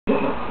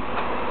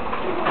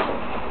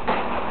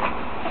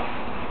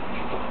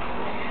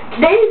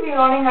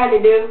learning how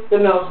to do the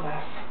Mills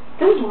mess.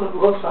 This is what it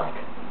looks like.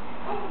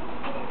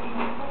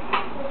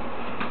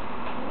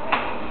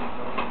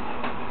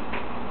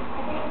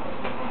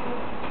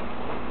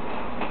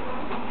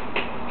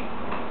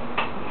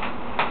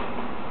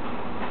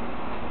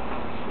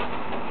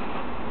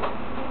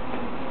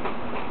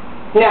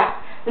 Now,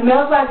 the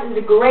Mills mess is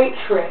a great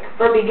trick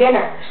for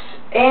beginners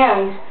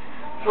and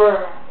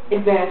for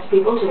advanced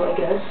people too, I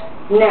guess.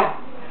 Now,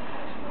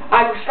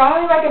 I would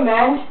strongly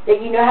recommend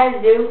that you know how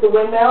to do the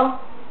windmill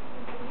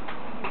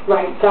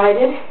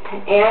right-sided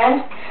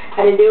and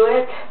how to do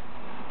it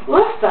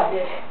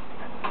left-sided.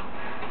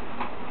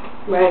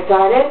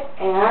 Right-sided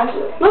and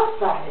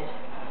left-sided.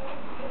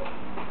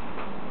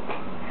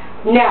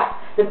 Now,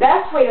 the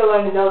best way to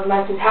learn the Mills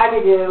mess is how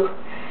to do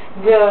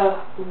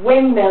the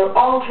windmill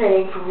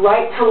alternating from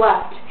right to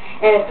left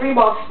in a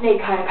three-ball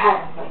snake kind of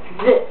pattern, like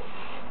this.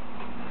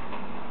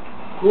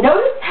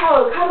 Notice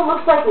how it kind of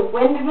looks like a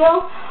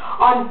windmill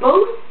on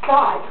both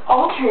sides,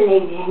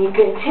 alternating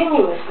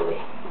continuously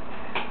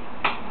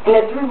in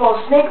a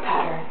three-ball snake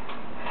pattern.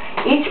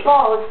 Each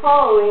ball is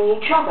following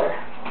each other.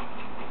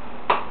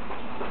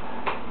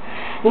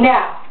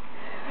 Now,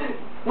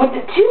 with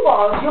the two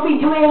balls, you'll be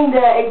doing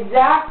the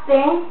exact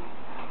thing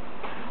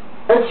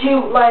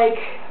to, like,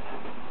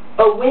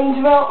 a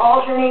windmill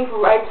alternating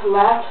from right to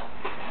left,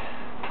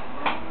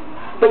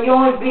 but you'll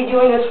only be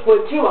doing this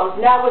with two balls.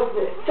 Now with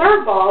the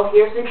third ball,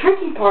 here's the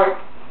tricky part.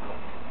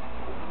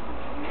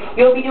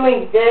 You'll be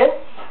doing this.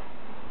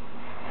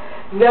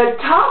 The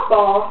top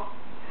arm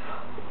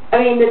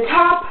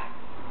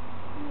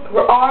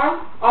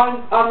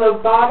on the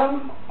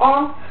bottom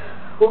arm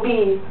will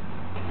be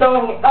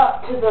throwing it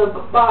up to the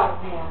bottom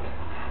hand.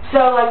 So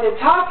like the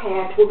top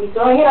hand will be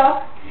throwing it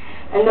up,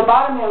 and the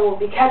bottom hand will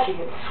be catching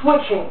it,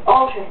 switching,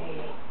 alternating.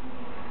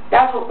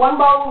 That's what one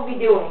ball will be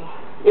doing.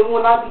 It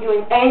will not be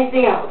doing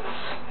anything else.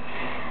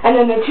 And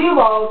then the two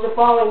balls are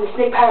following the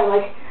snake pattern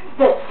like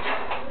this.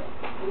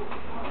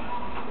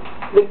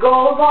 The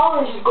gold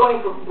ball is just going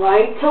from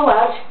right to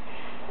left,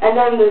 and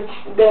then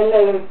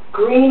the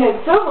green and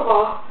silver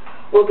ball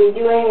will be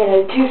doing in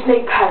a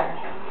two-snake pattern.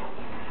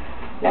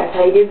 That's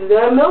how you do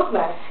the Mills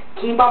mess.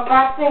 Keep on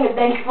practicing, and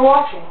thank you for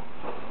watching.